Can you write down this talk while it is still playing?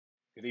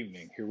Good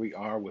evening. Here we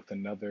are with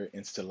another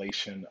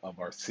installation of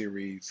our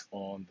series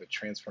on the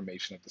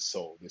transformation of the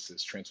soul. This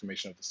is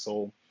Transformation of the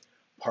Soul,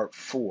 part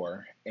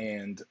 4.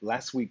 And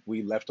last week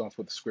we left off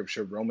with the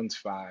scripture, Romans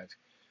 5,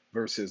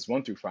 verses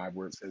 1 through 5,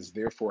 where it says,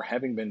 "Therefore,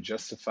 having been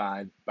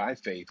justified by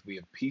faith, we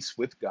have peace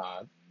with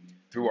God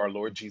through our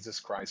Lord Jesus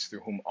Christ,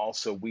 through whom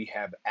also we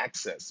have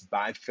access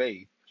by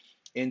faith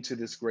into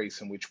this grace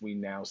in which we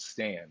now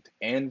stand,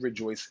 and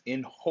rejoice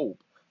in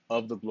hope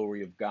of the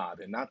glory of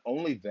God." And not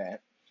only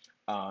that,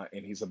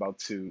 and he's about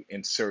to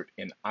insert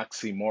an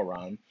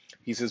oxymoron.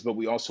 He says, but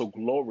we also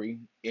glory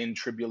in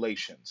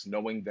tribulations,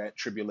 knowing that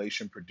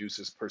tribulation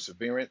produces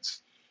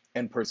perseverance,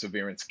 and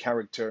perseverance,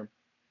 character,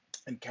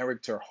 and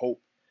character,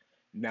 hope.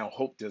 Now,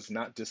 hope does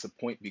not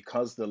disappoint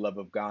because the love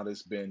of God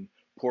has been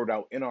poured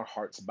out in our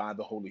hearts by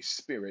the Holy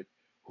Spirit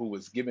who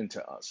was given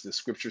to us. The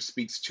scripture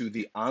speaks to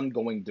the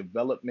ongoing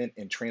development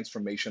and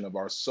transformation of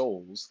our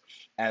souls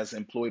as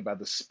employed by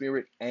the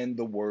Spirit and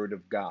the Word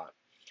of God.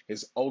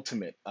 His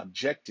ultimate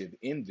objective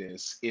in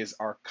this is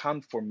our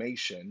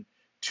conformation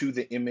to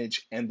the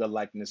image and the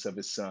likeness of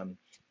his Son,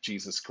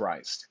 Jesus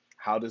Christ.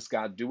 How does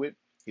God do it?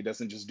 He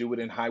doesn't just do it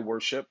in high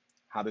worship.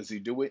 How does he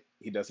do it?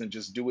 He doesn't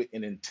just do it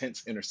in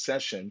intense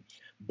intercession,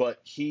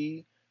 but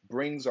he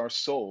brings our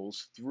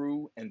souls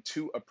through and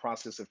to a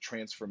process of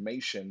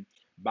transformation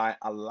by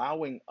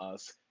allowing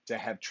us to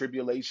have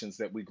tribulations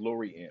that we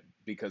glory in,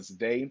 because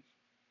they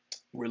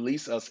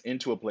release us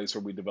into a place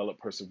where we develop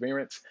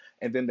perseverance,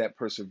 and then that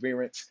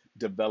perseverance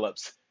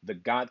develops the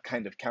God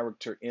kind of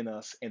character in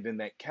us, and then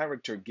that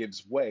character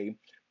gives way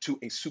to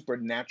a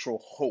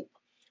supernatural hope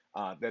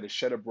that is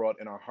shed abroad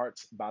in our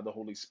hearts by the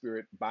Holy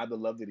Spirit, by the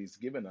love that he's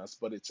given us.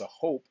 But it's a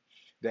hope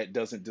that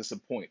doesn't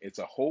disappoint. It's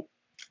a hope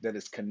that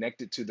is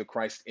connected to the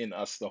Christ in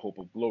us, the hope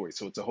of glory.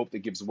 So it's a hope that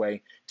gives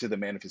way to the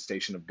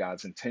manifestation of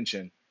God's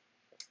intention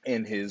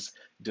in his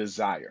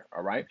desire.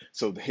 All right.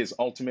 So his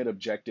ultimate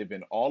objective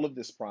in all of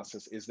this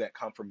process is that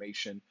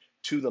confirmation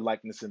to the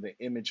likeness and the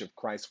image of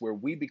Christ, where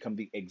we become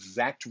the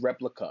exact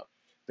replica,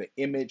 the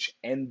image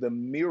and the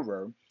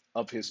mirror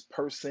of his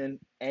person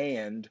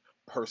and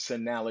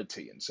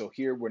personality. And so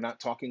here we're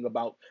not talking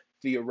about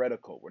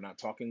theoretical, we're not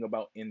talking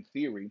about in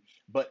theory,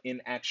 but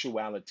in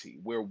actuality,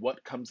 where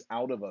what comes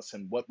out of us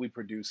and what we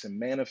produce and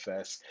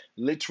manifest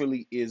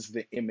literally is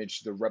the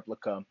image, the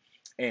replica,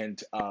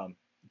 and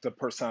the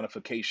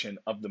personification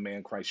of the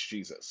man Christ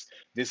Jesus.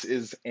 This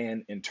is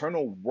an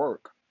internal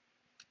work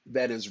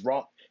that is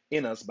wrought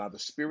in us by the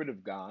Spirit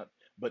of God,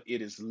 but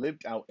it is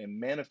lived out and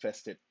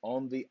manifested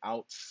on the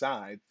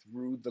outside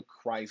through the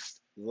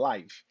Christ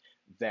life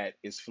that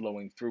is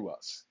flowing through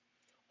us.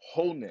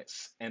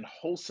 Wholeness and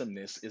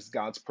wholesomeness is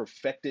God's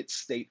perfected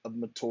state of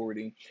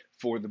maturity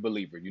for the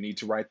believer. You need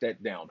to write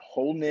that down.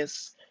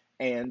 Wholeness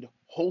and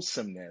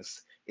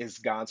wholesomeness is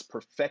God's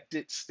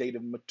perfected state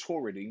of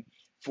maturity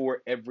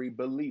for every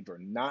believer,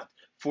 not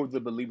for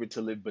the believer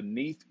to live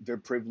beneath their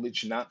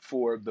privilege, not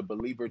for the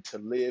believer to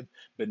live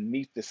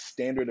beneath the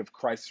standard of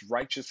Christ's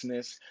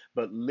righteousness,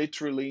 but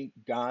literally,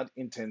 God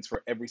intends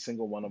for every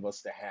single one of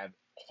us to have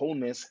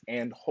wholeness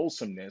and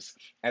wholesomeness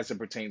as it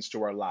pertains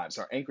to our lives.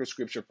 Our anchor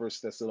scripture, 1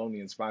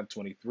 Thessalonians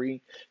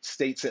 5:23,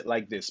 states it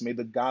like this: May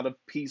the God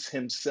of peace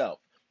himself,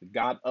 the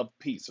God of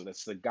peace, so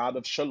that's the God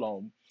of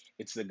shalom,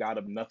 it's the God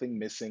of nothing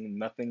missing,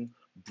 nothing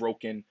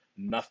broken,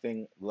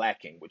 nothing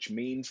lacking, which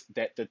means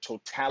that the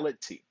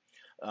totality,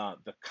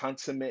 the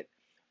consummate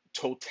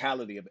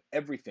totality of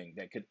everything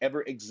that could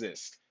ever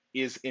exist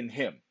is in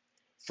him.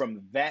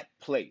 From that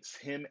place,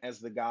 him as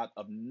the God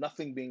of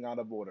nothing being out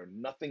of order,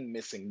 nothing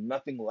missing,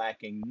 nothing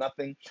lacking,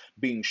 nothing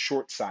being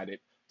short sighted,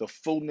 the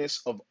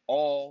fullness of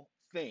all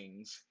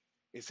things,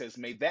 it says,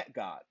 may that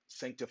God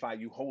sanctify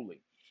you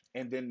wholly.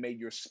 And then may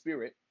your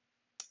spirit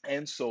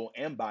and soul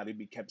and body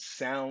be kept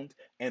sound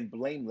and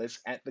blameless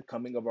at the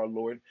coming of our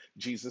Lord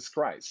Jesus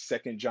Christ.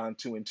 2 John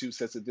 2:2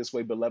 says it this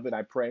way: Beloved,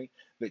 I pray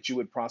that you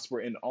would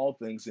prosper in all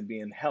things and be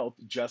in health,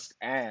 just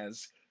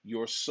as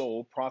your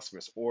soul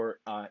prospers, or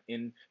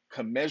in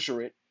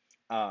commensurate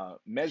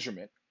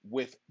measurement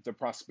with the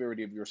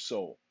prosperity of your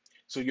soul.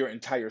 So your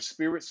entire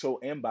spirit, soul,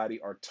 and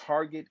body are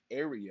target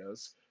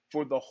areas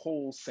for the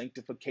whole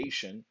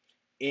sanctification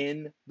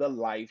in the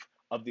life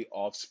of the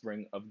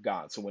offspring of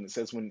God. So when it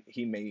says when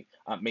he may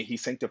he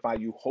sanctify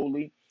you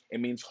wholly, it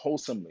means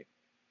wholesomely,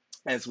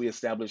 as we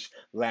established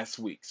last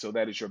week. So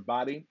that is your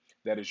body,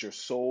 that is your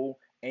soul,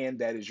 and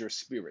that is your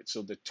spirit.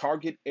 So the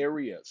target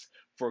areas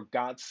for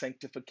God's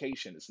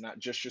sanctification is not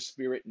just your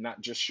spirit,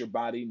 not just your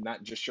body,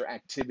 not just your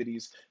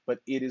activities, but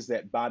it is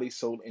that body,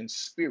 soul, and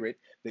spirit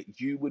that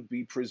you would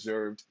be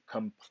preserved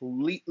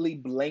completely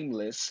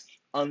blameless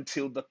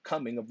until the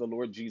coming of the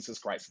Lord Jesus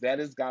Christ. That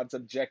is God's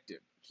objective.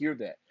 Hear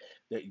that.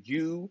 That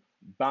you,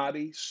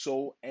 body,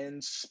 soul,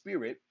 and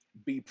spirit,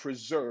 be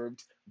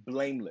preserved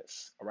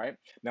blameless. All right.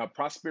 Now,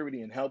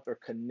 prosperity and health are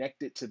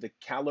connected to the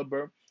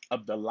caliber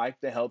of the life,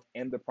 the health,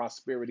 and the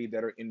prosperity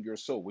that are in your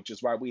soul, which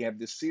is why we have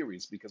this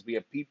series, because we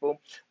have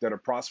people that are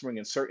prospering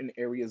in certain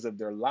areas of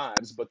their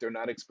lives, but they're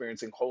not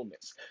experiencing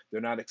wholeness.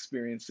 They're not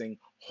experiencing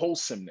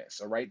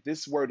wholesomeness. All right.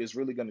 This word is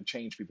really going to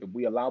change people.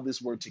 We allow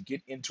this word to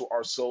get into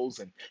our souls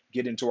and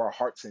get into our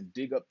hearts and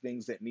dig up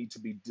things that need to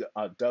be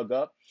dug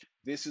up.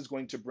 This is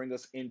going to bring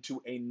us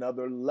into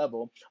another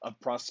level of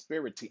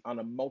prosperity on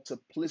a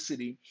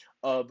multiplicity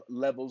of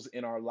levels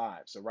in our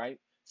lives. All right.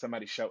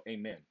 Somebody shout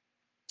amen.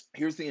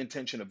 Here's the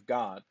intention of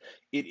God.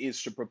 It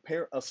is to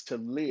prepare us to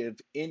live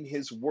in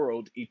his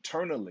world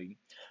eternally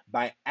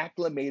by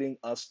acclimating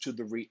us to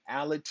the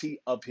reality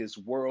of his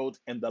world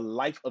and the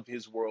life of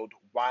his world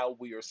while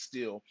we are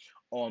still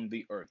on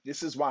the earth.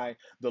 This is why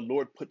the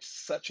Lord puts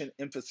such an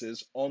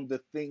emphasis on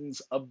the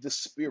things of the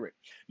spirit.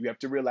 You have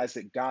to realize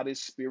that God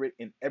is spirit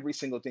in every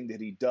single thing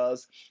that he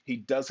does. He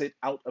does it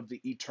out of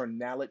the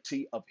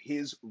eternality of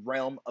his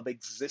realm of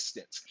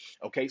existence.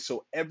 Okay,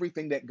 so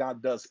everything that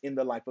God does in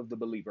the life of the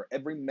believer,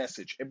 every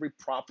message, every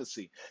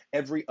prophecy,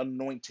 every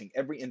anointing,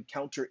 every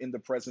encounter in the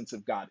presence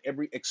of God,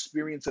 every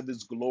experience of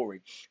his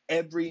glory,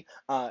 every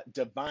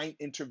divine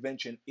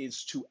intervention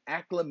is to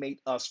acclimate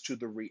us to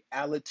the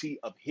reality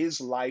of his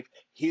life,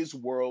 his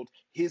world,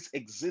 his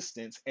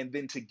existence, and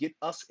then to get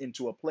us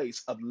into a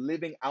place of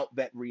living out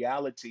that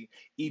reality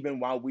even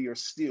while we are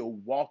still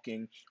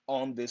walking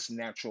on this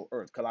natural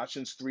earth.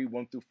 Colossians 3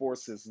 1 through 4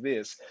 says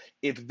this: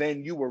 if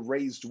then you were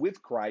raised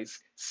with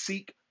Christ,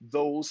 seek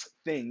those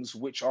things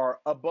which are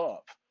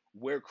above,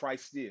 where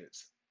Christ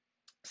is,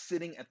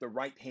 sitting at the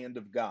right hand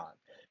of God.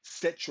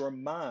 Set your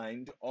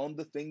mind on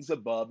the things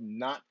above,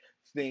 not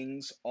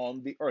things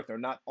on the earth, or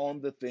not on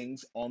the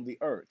things on the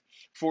earth.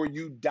 For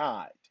you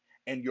died,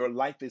 and your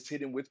life is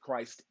hidden with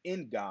Christ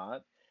in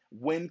God.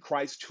 When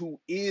Christ, who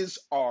is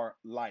our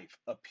life,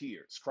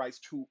 appears,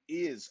 Christ, who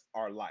is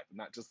our life,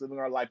 not just living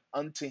our life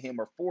unto him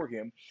or for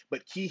him,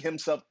 but he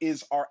himself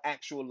is our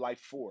actual life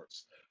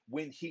force.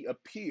 When he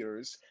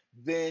appears,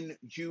 then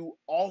you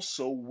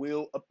also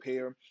will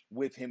appear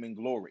with him in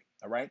glory.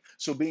 All right.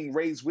 So being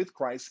raised with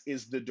Christ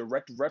is the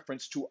direct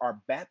reference to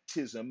our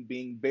baptism,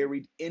 being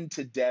buried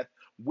into death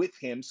with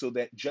him, so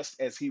that just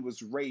as he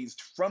was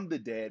raised from the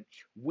dead,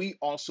 we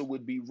also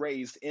would be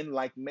raised in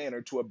like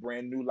manner to a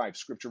brand new life.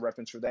 Scripture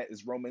reference for that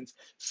is Romans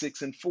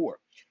 6 and 4.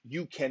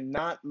 You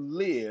cannot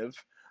live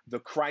the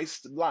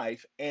Christ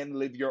life and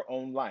live your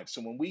own life.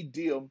 So when we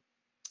deal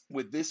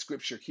with this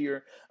scripture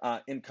here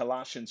in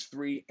Colossians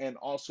 3, and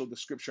also the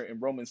scripture in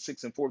Romans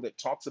 6 and 4 that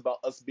talks about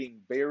us being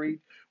buried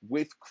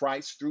with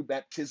Christ through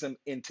baptism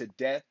into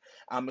death.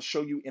 I'm going to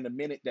show you in a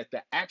minute that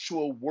the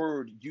actual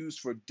word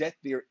used for death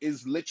there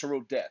is literal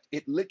death.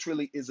 It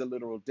literally is a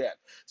literal death.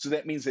 So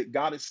that means that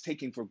God is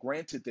taking for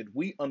granted that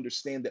we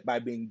understand that by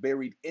being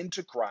buried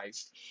into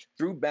Christ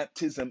through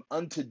baptism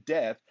unto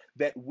death,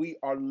 that we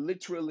are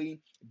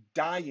literally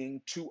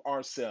dying to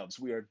ourselves.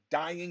 We are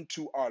dying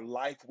to our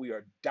life. We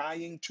are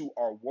dying to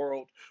our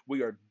world.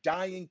 We are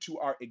dying to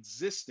our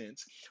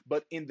existence.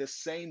 But in the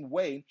same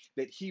way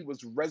that he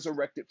was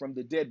resurrected from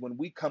the dead, when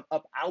we come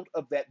up out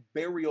of that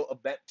burial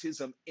of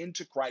baptism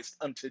into Christ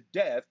unto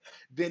death,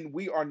 then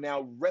we are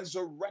now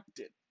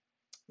resurrected.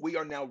 We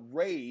are now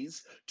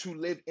raised to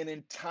live an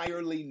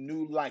entirely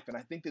new life. And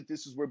I think that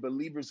this is where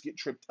believers get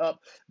tripped up,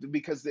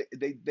 because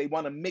they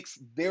want to mix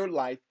their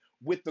life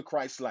with the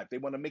Christ life. They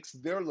want to mix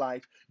their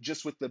life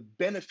just with the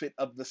benefit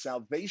of the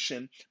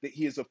salvation that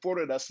he has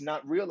afforded us,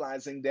 not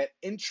realizing that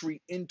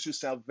entry into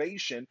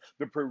salvation,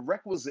 the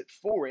prerequisite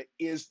for it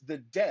is the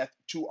death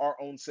to our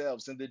own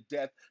selves and the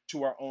death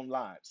to our own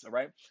lives. All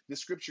right. The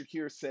scripture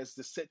here says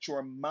to set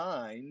your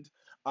mind,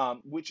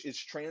 which is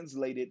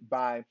translated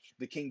by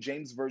the King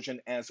James Version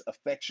as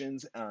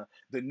affections.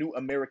 The New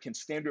American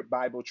Standard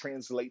Bible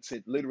translates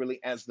it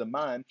literally as the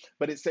mind,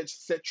 but it says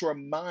set your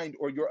mind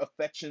or your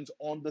affections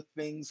on the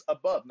things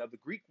above. Now, the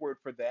Greek word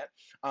for that,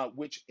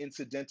 which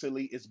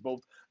incidentally is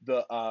both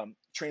the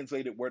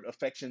translated word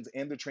affections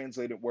and the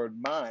translated word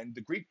mind,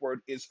 the Greek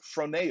word is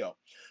phroneo,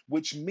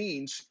 which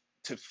means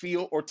to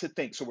feel or to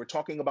think. So we're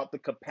talking about the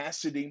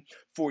capacity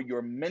for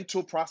your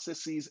mental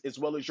processes as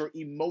well as your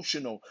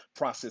emotional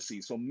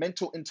processes. So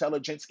mental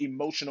intelligence,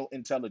 emotional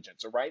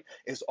intelligence, all right,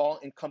 is all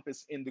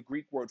encompassed in the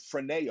Greek word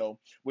phroneo,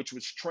 which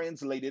was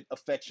translated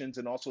affections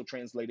and also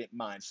translated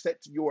mind. Set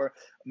your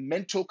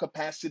mental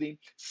capacity,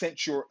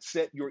 set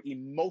your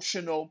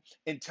emotional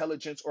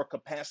intelligence or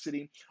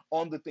capacity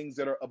on the things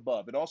that are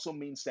above. It also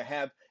means to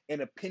have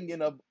an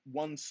opinion of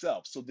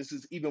oneself. So this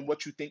is even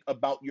what you think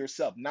about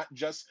yourself, not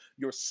just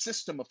your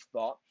system of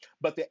thought,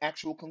 but the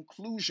actual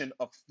conclusion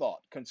of thought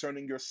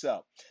concerning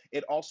yourself.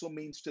 It also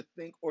means to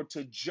think or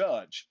to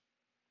judge,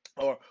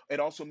 or it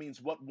also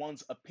means what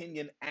one's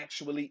opinion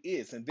actually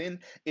is. And then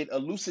it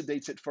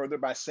elucidates it further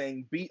by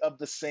saying, be of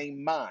the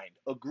same mind,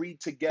 agree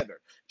together,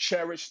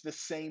 cherish the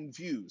same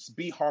views,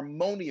 be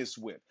harmonious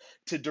with,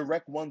 to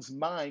direct one's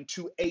mind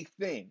to a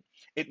thing.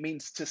 It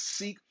means to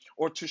seek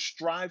or to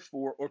strive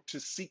for or to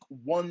seek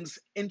one's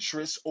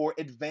interest or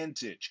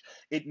advantage.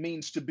 It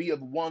means to be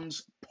of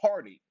one's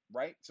party.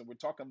 right? So we're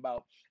talking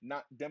about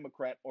not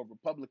Democrat or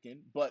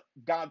Republican, but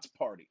God's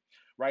party,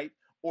 right?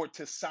 Or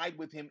to side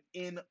with him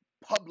in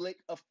public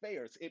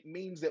affairs. It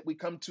means that we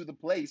come to the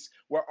place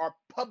where our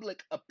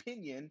public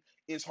opinion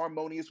is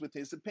harmonious with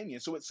his opinion.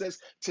 So it says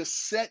to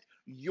set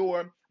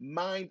your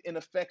mind and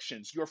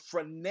affections, your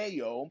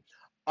phroneo,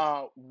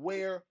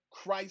 where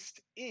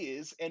Christ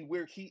is and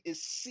where he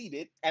is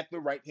seated at the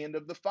right hand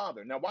of the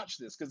Father. Now watch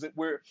this, because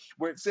where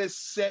it says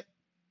set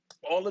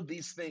all of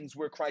these things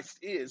where Christ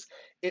is,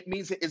 it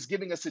means that it's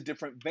giving us a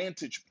different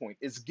vantage point.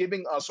 It's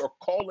giving us or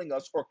calling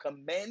us or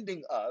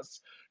commanding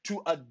us to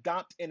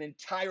adopt an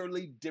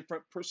entirely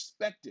different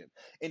perspective.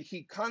 And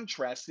he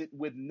contrasts it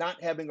with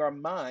not having our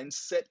minds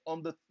set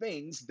on the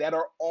things that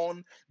are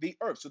on the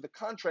earth. So the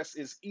contrast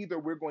is either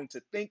we're going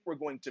to think, we're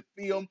going to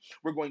feel,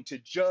 we're going to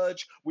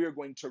judge, we are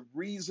going to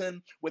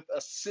reason with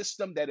a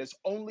system that is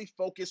only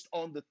focused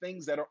on the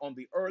things that are on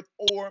the earth,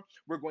 or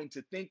we're going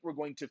to think, we're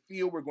going to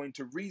feel, we're going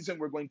to reason,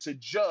 we're going to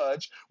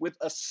judge with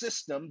a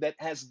system that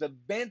has the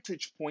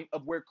vantage point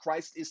of where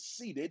Christ is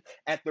seated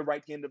at the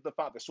right hand of the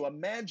Father. So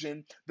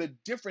imagine the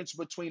difference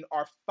between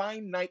our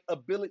finite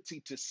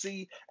ability to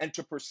see and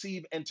to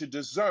perceive and to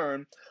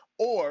discern,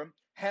 or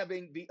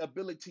having the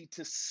ability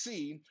to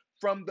see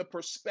from the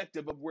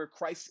perspective of where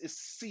Christ is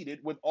seated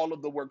with all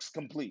of the works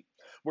complete,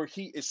 where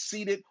he is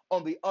seated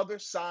on the other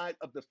side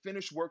of the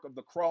finished work of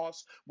the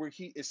cross, where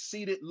he is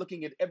seated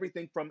looking at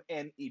everything from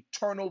an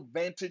eternal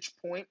vantage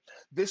point.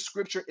 This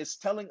scripture is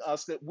telling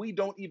us that we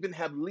don't even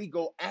have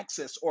legal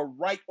access or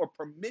right or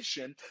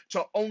permission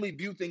to only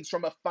view things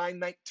from a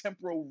finite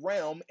temporal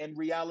realm and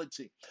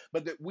reality,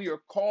 but that we are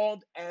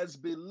called as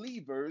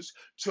believers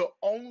to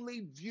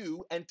only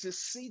view and to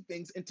see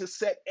things and to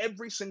set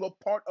every single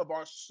part of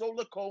our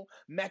solical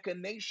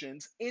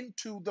machinations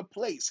into the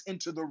place,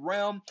 into the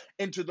realm,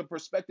 into the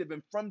perspective,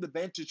 and from the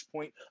vantage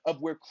point of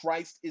where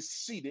Christ is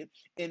seated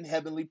in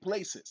heavenly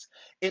places.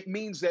 It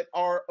means that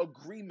our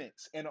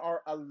agreements and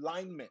our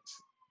alignments,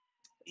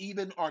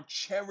 even our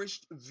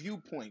cherished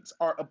viewpoints,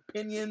 our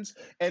opinions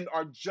and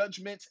our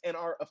judgments and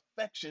our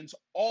affections,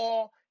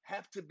 all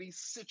have to be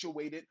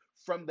situated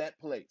from that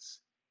place.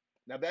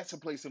 Now, that's a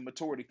place of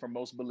maturity for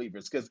most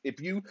believers, because if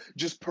you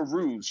just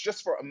peruse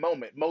just for a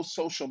moment, most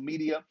social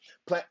media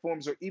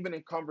platforms, or even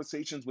in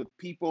conversations with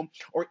people,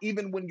 or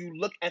even when you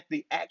look at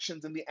the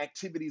actions and the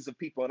activities of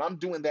people, and I'm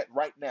doing that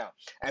right now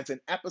as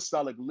an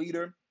apostolic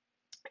leader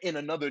in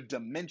another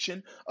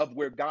dimension of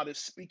where God is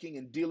speaking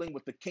and dealing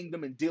with the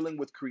kingdom and dealing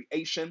with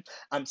creation.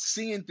 I'm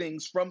seeing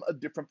things from a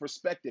different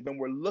perspective, and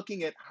we're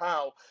looking at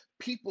how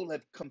people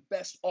have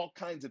confessed all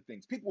kinds of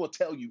things. People will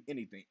tell you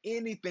anything,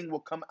 anything will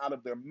come out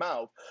of their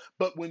mouth.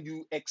 But when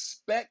you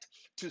expect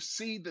to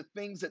see the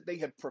things that they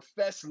have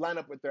professed line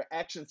up with their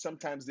actions,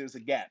 sometimes there's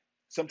a gap.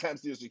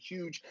 Sometimes there's a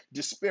huge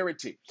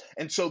disparity.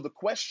 And so the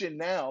question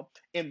now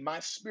in my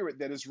spirit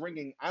that is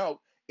ringing out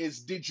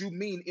is, did you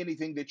mean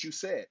anything that you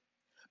said?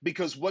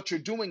 Because what you're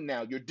doing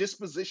now, your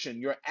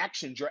disposition, your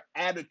actions, your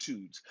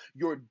attitudes,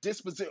 your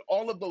disposition,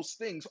 all of those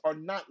things are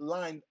not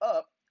lined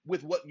up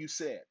with what you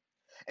said.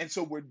 And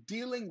so we're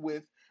dealing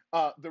with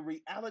the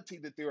reality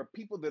that there are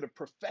people that have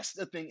professed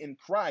a thing in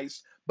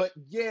Christ, but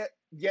yet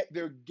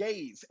their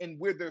gaze and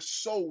where their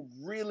soul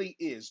really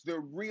is,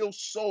 their real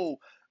soul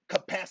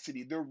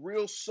capacity, their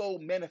real soul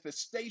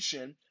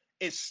manifestation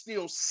is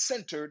still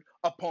centered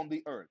upon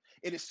the earth.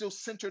 It is still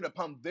centered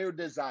upon their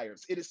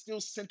desires. It is still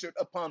centered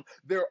upon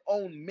their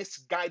own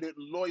misguided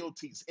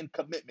loyalties and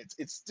commitments.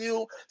 It's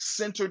still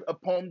centered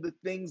upon the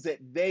things that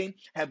they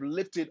have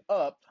lifted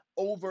up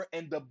over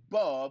and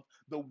above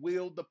the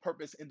will, the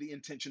purpose, and the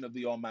intention of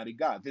the Almighty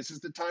God. This is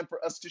the time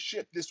for us to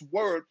shift. This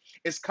word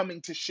is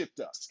coming to shift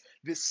us.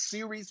 This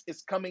series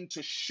is coming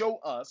to show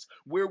us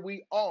where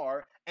we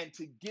are and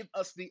to give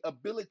us the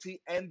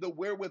ability and the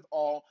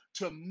wherewithal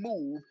to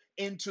move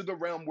into the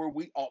realm where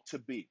we ought to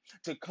be,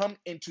 to come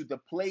into the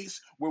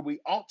place where we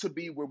ought to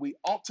be, where we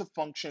ought to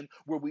function,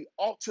 where we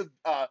ought to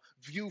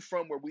view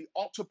from, where we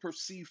ought to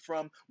perceive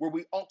from, where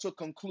we ought to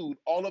conclude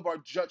all of our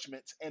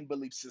judgments and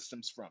belief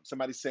systems from.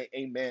 Somebody say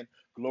amen.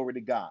 Glory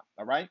to God.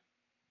 All right.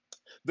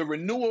 The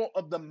renewal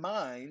of the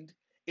mind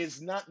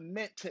is not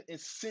meant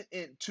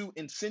to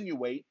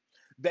insinuate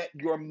that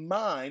your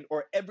mind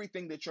or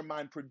everything that your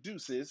mind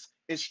produces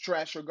is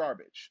trash or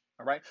garbage.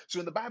 All right. So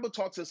when the Bible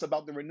talks to us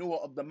about the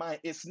renewal of the mind,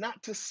 it's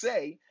not to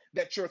say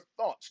that your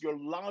thoughts, your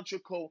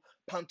logical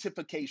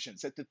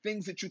pontifications, that the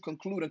things that you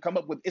conclude and come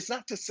up with, it's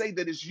not to say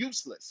that it's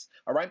useless.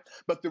 All right.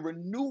 But the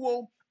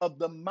renewal of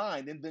the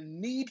mind and the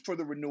need for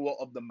the renewal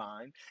of the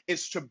mind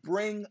is to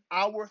bring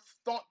our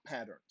thought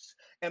patterns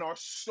and our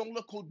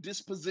solical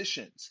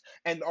dispositions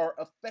and our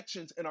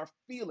affections and our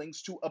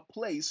feelings to a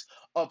place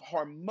of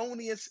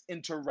harmonious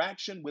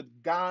interaction with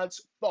God's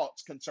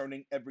thoughts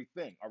concerning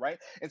everything. All right.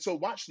 And so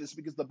watch this,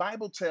 because the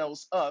Bible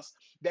tells us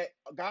that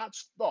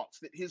God's thoughts,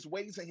 that his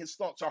ways and his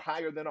thoughts are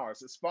higher than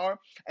ours, as far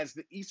as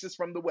the east is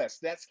from the west.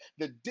 That's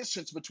the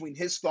distance between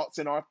his thoughts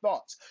and our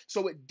thoughts.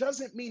 So it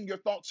doesn't mean your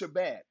thoughts are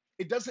bad.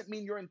 It doesn't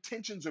mean your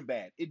intentions are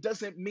bad. It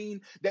doesn't mean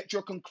that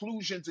your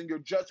conclusions and your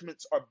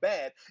judgments are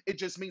bad. It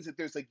just means that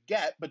there's a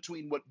gap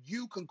between what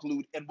you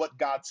conclude and what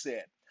God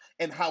said,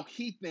 and how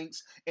he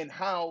thinks, and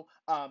how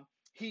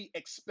he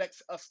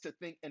expects us to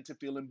think and to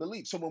feel and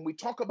believe. So when we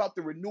talk about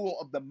the renewal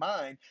of the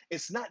mind,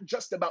 it's not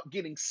just about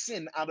getting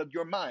sin out of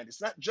your mind.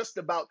 It's not just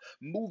about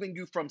moving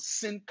you from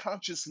sin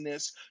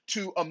consciousness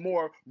to a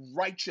more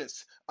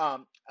righteous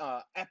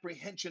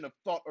apprehension of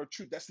thought or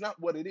truth. That's not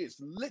what it is.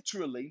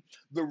 Literally,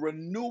 the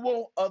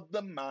renewal of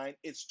the mind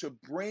is to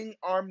bring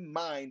our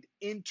mind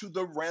into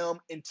the realm,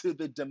 into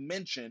the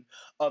dimension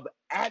of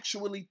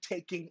actually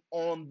taking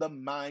on the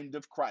mind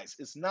of Christ.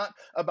 It's not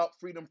about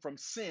freedom from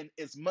sin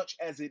as much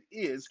as it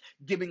is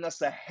giving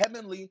us a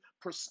heavenly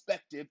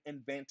perspective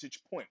and vantage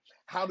point.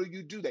 How do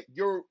you do that?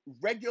 Your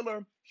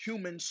regular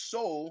human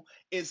soul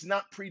is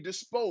not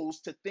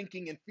predisposed to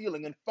thinking and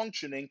feeling and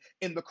functioning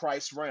in the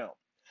Christ realm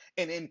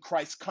and in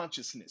Christ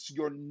consciousness.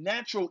 You're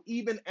natural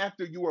even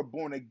after you are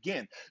born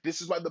again.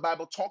 This is why the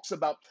Bible talks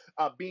about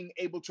being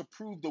able to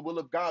prove the will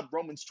of God,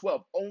 Romans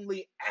 12,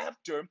 only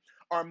after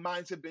our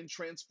minds have been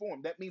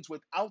transformed. That means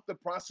without the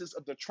process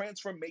of the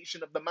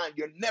transformation of the mind,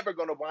 you're never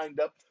going to wind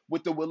up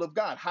with the will of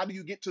God. How do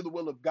you get to the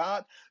will of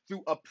God?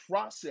 Through a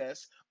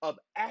process of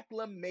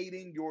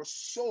acclimating your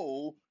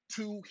soul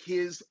to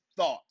his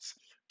thoughts,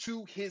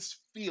 to his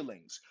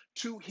feelings,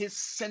 to his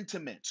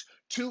sentiments,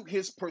 to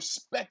his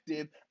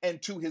perspective, and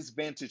to his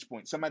vantage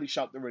point. Somebody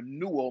shout the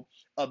renewal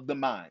of the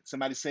mind.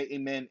 Somebody say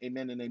amen,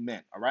 amen, and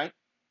amen. All right.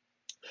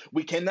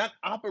 We cannot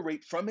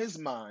operate from his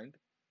mind,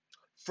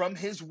 from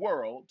his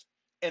world,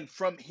 and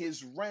from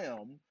his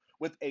realm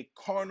with a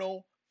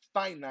carnal,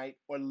 finite,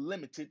 or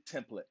limited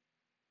template.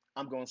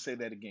 I'm going to say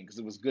that again because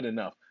it was good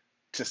enough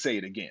to say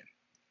it again.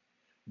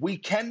 We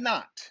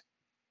cannot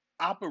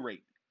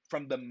operate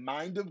from the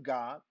mind of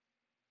God,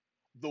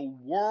 the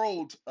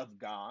world of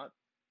God,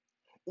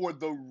 or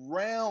the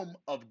realm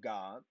of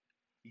God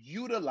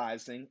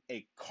utilizing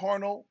a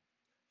carnal,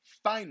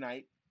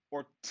 finite,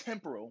 or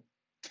temporal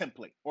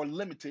template or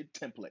limited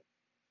template.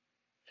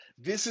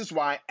 This is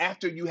why,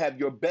 after you have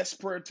your best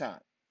prayer time,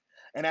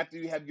 and after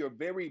you have your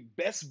very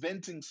best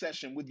venting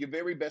session with your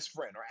very best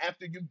friend, or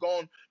after you've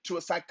gone to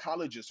a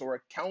psychologist or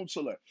a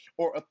counselor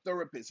or a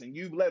therapist and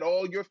you've let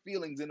all your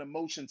feelings and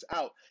emotions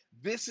out,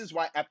 this is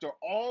why, after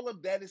all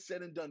of that is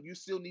said and done, you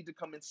still need to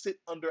come and sit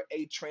under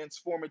a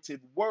transformative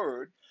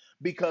word,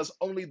 because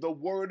only the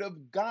word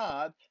of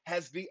God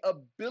has the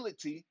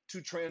ability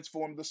to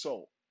transform the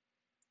soul.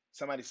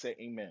 Somebody say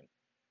amen.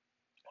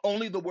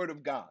 Only the word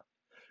of God.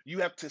 You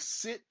have to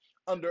sit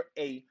under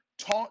a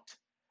taught,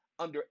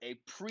 under a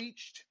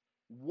preached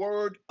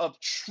word of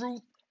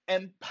truth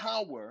and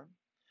power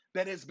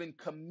that has been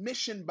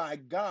commissioned by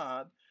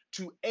God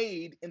to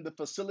aid in the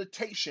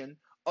facilitation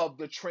of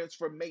the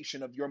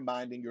transformation of your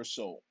mind and your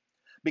soul.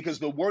 Because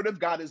the word of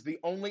God is the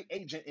only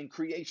agent in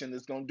creation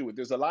that's going to do it.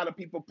 There's a lot of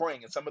people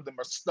praying, and some of them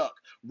are stuck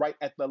right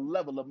at the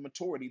level of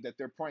maturity that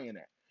they're praying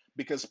at.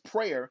 Because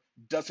prayer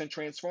doesn't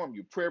transform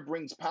you. Prayer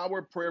brings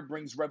power, prayer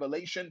brings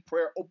revelation,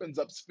 prayer opens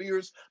up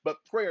spheres, but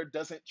prayer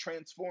doesn't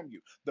transform you.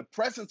 The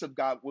presence of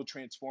God will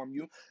transform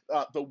you,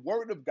 the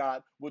word of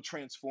God will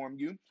transform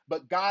you,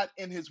 but God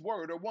and his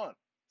word are one.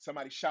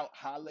 Somebody shout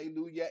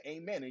hallelujah,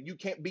 amen. And you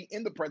can't be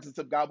in the presence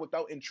of God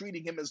without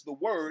entreating him as the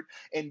word.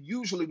 And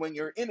usually when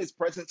you're in his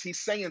presence, he's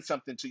saying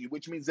something to you,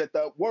 which means that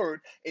the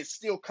word is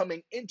still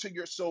coming into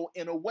your soul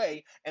in a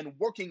way and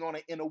working on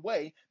it in a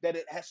way that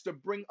it has to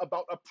bring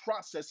about a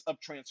process of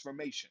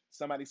transformation.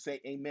 Somebody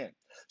say amen.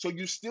 So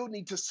you still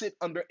need to sit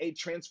under a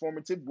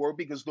transformative word,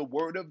 because the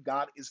word of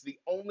God is the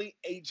only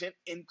agent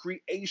in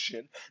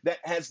creation that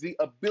has the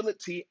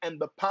ability and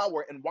the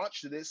power, and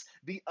watch this,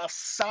 the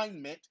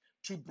assignment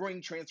to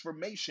bring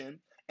transformation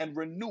and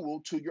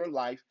renewal to your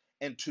life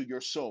and to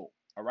your soul.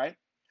 All right.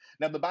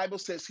 Now, the Bible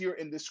says here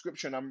in this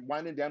scripture, and I'm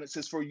winding down, it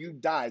says, for you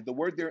died. The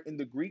word there in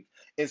the Greek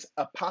is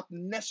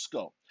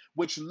apopnesko,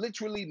 which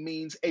literally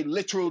means a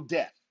literal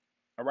death.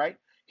 All right.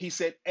 He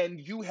said, and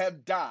you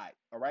have died.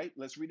 All right.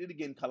 Let's read it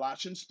again.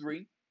 Colossians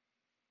 3.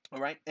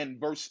 All right. And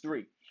verse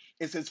 3.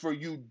 It says, for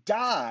you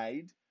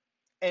died,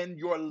 and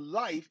your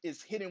life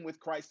is hidden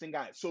with Christ in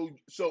God. So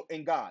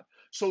in God.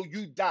 So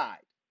you died.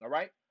 All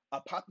right.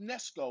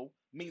 Apopnesko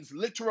means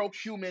literal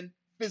human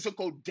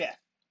physical death.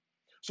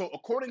 So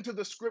according to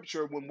the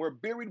scripture, when we're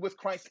buried with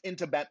Christ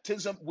into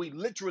baptism, we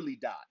literally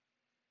die.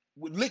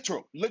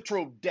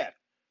 Literal death.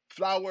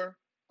 Flower,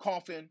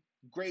 coffin,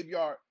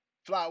 graveyard,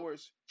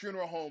 flowers,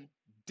 funeral home,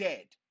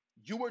 dead.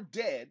 You were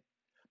dead,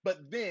 but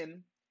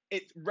then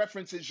it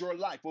references your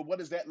life. Well,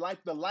 what is that life?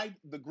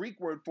 The Greek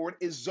word for it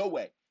is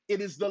zoe.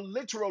 It is the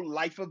literal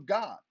life of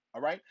God. All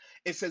right.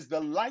 It says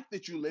the life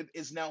that you live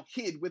is now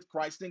hid with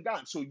Christ in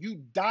God. So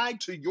you die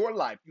to your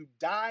life. You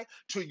die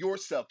to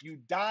yourself. You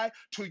die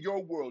to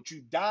your world.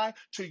 You die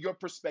to your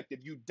perspective.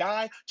 You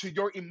die to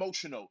your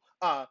emotional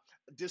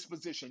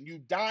disposition. You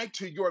die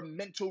to your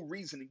mental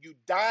reasoning. You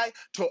die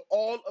to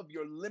all of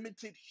your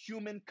limited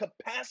human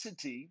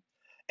capacity.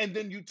 And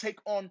then you take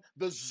on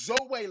the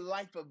Zoe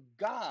life of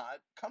God.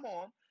 Come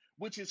on.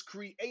 which is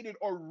created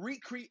or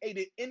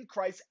recreated in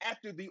Christ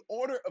after the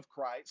order of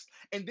Christ.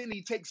 And then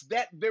he takes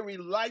that very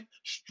life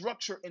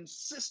structure and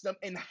system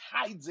and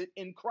hides it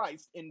in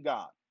Christ, in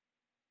God.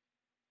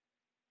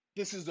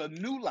 This is a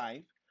new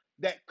life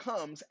that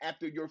comes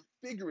after your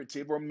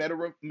figurative or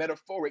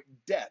metaphoric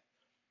death.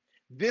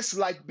 This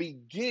life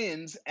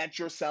begins at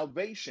your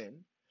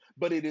salvation,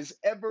 but it is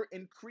ever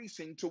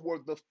increasing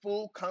toward the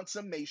full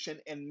consummation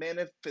and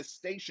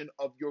manifestation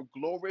of your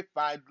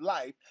glorified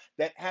life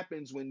that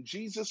happens when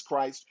Jesus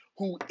Christ,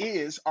 who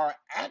is our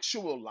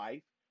actual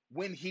life,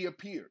 when he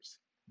appears.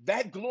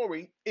 That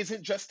glory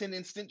isn't just an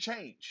instant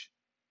change.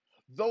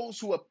 Those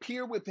who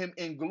appear with him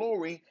in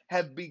glory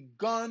have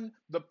begun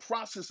the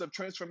process of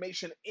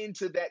transformation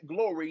into that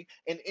glory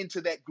and into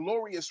that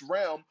glorious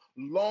realm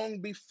long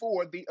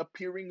before the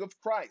appearing of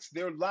Christ.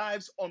 Their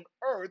lives on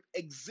earth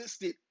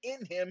existed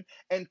in him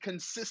and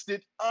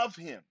consisted of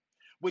him,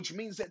 which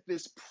means that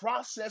this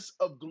process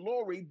of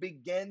glory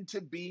began to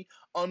be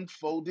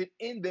unfolded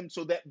in them,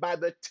 so that by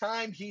the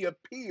time he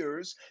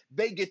appears,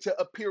 they get to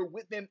appear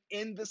with him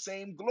in the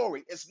same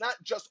glory. It's not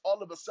just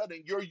all of a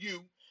sudden you're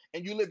you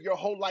and you live your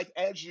whole life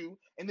as you,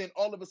 and then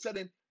all of a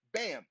sudden,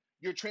 bam,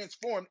 you're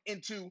transformed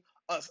into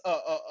a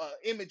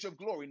image of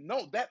glory.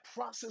 No, that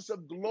process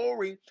of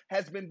glory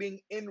has been being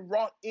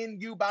inwrought in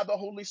you by the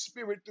Holy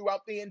Spirit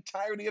throughout the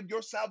entirety of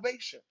your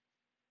salvation.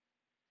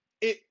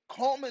 It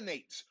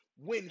culminates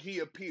when he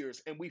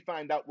appears and we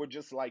find out we're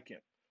just like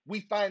him. We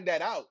find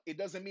that out. It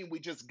doesn't mean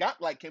we just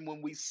got like him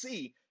when we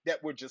see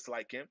that we're just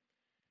like him.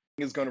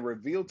 Is going to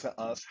reveal to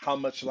us how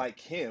much like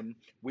him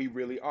we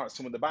really are.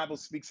 So when the Bible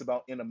speaks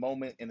about in a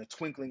moment, in a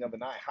twinkling of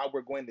an eye, how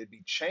we're going to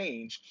be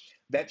changed,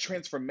 that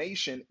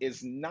transformation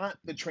is not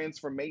the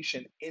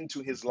transformation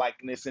into his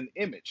likeness and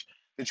image.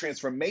 The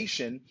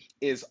transformation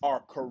is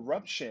our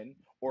corruption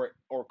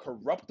or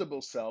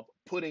corruptible self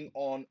putting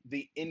on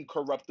the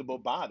incorruptible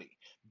body.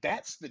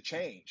 That's the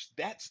change.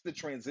 That's the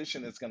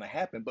transition that's going to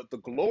happen. But the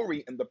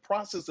glory and the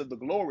process of the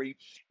glory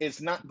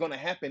is not going to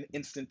happen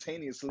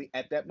instantaneously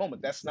at that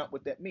moment. That's not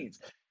what that means.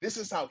 This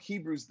is how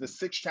Hebrews, the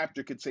sixth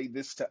chapter, could say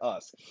this to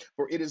us.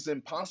 For it is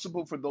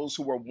impossible for those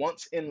who were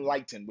once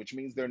enlightened, which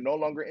means they're no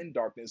longer in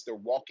darkness, they're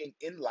walking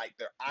in light,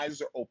 their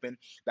eyes are open,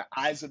 the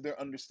eyes of their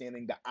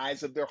understanding, the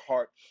eyes of their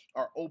heart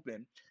are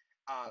open.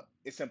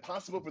 It's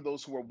impossible for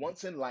those who were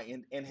once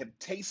enlightened and have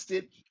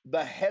tasted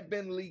the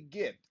heavenly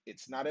gift.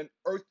 It's not an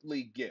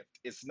earthly gift.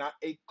 It's not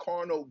a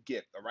carnal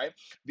gift. All right.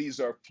 These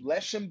are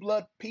flesh and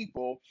blood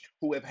people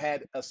who have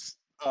had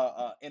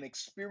an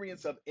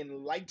experience of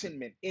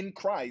enlightenment in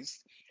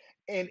Christ,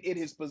 and it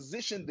has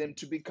positioned them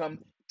to become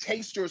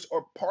tasters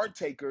or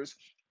partakers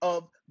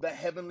of the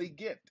heavenly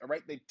gift. All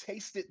right. They've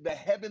tasted the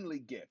heavenly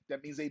gift.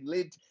 That means they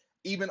lived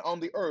even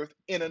on the earth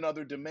in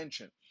another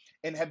dimension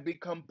and have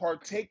become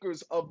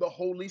partakers of the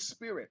Holy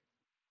Spirit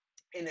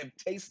and have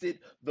tasted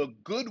the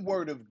good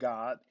word of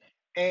God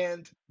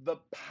and the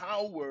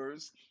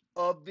powers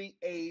of the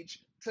age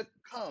to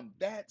come.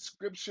 That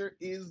scripture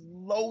is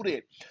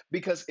loaded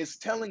because it's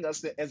telling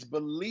us that as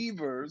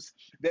believers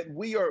that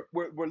we're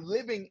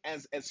living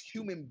as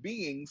human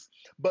beings,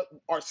 but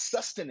our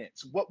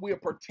sustenance, what we are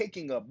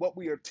partaking of, what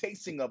we are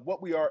tasting of,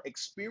 what we are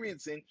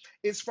experiencing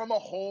is from a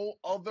whole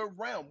other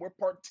realm. We're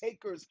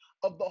partakers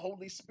of the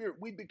Holy Spirit.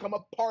 We become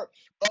a part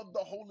of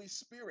the Holy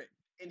Spirit,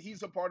 and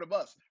he's a part of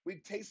us.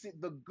 We've tasted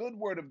the good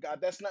word of God.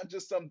 That's not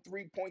just some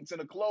 3 points in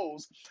a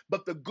close,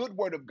 but the good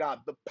word of God,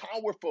 the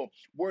powerful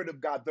word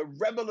of God, the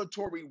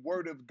revelatory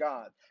word of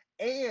God,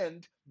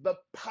 and the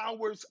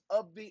powers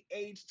of the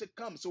age to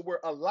come. So we're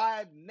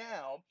alive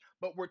now,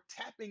 but we're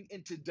tapping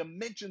into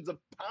dimensions of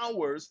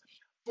powers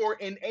for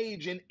an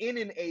age and in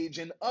an age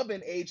and of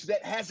an age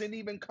that hasn't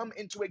even come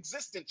into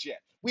existence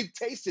yet. We've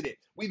tasted it.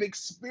 We've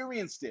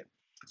experienced it.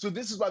 So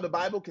this is why the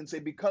Bible can say,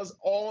 because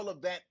all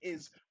of that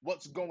is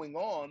what's going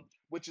on,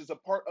 which is a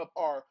part of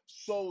our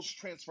soul's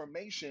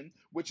transformation,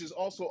 which is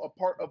also a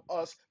part of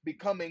us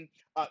becoming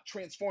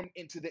transformed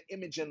into the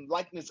image and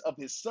likeness of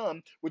his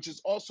son, which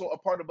is also a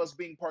part of us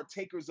being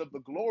partakers of the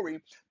glory.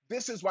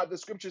 This is why the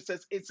scripture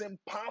says it's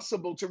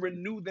impossible to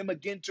renew them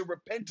again to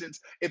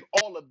repentance if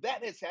all of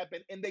that has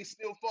happened and they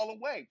still fall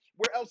away.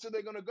 Where else are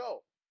they going to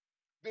go?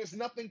 There's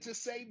nothing to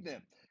save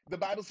them. The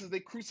Bible says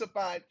they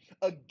crucified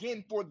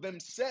again for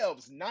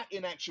themselves, not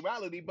in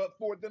actuality, but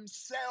for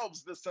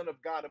themselves, the Son of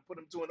God, and put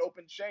him to an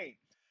open shame.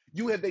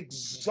 You have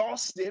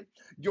exhausted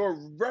your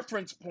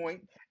reference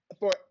point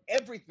for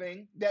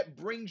everything that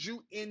brings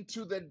you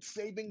into the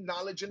saving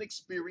knowledge and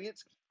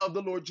experience of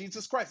the Lord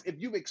Jesus Christ. If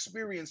you've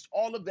experienced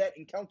all of that,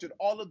 encountered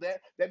all of that,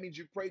 that means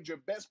you've prayed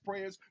your best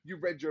prayers,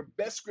 you've read your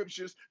best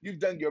scriptures, you've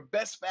done your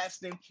best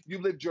fasting,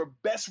 you've lived your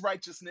best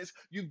righteousness,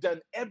 you've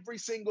done every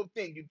single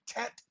thing. You've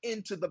tapped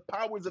into the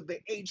powers of the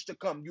age to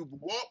come. You've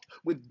walked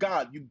with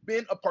God. You've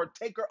been a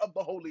partaker of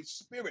the Holy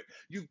Spirit.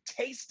 You've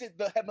tasted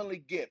the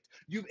heavenly gift.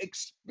 You've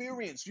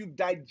experienced, you've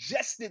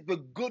digested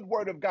the good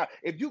word of God.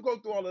 If you go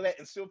through all of that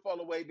and still fall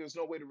away, there's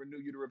no way to renew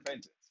you to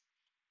repentance,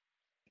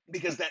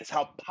 because that's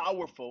how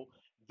powerful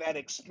that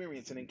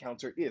experience and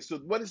encounter is. So,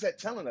 what is that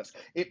telling us?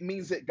 It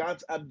means that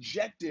God's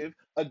objective,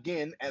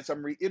 again, as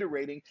I'm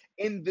reiterating,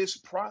 in this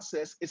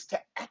process is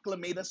to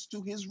acclimate us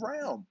to his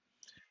realm.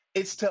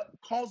 It's to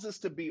cause us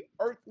to be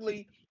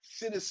earthly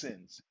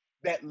citizens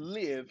that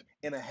live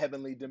in a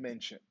heavenly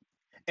dimension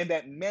and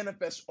that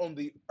manifest on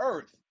the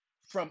earth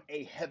from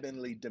a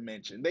heavenly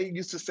dimension. They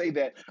used to say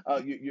that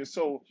you're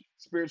so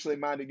spiritually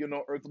minded, you're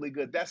no earthly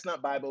good. That's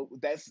not Bible.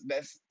 That's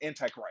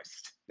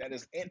Antichrist. That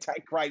is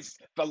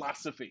Antichrist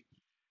philosophy.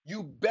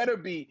 You better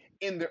be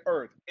in the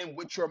earth and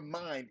with your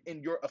mind,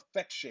 in your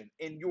affection,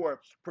 in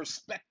your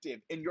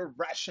perspective, in your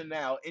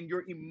rationale, in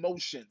your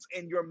emotions,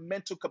 in your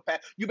mental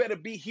capacity. You better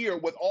be here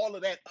with all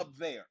of that up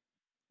there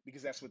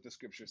because that's what the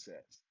scripture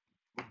says.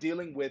 We're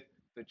dealing with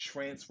the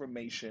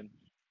transformation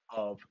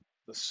of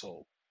the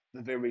soul,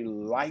 the very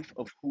life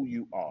of who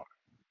you are,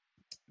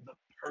 the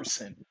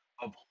person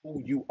of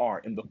who you are,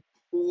 in the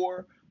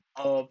core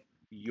of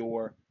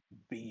your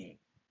being.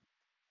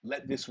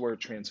 Let this word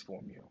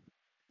transform you.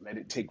 Let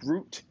it take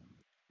root.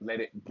 Let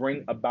it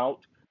bring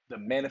about the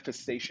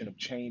manifestation of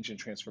change and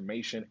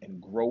transformation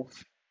and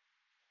growth.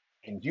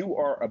 And you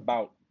are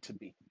about to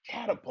be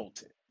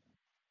catapulted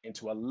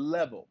into a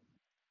level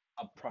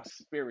of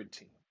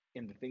prosperity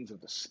in the things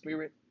of the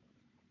spirit,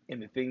 in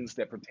the things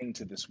that pertain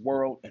to this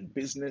world and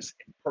business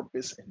and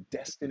purpose and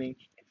destiny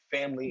and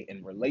family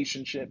and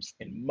relationships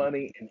and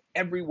money in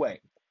every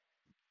way.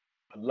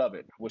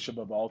 Beloved, I wish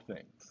above all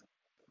things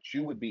that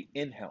you would be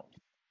in health,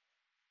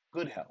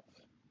 good health,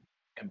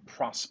 and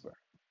prosper,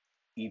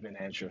 even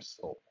as your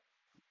soul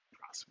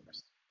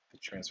prospers. The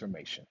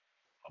transformation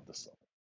of the soul.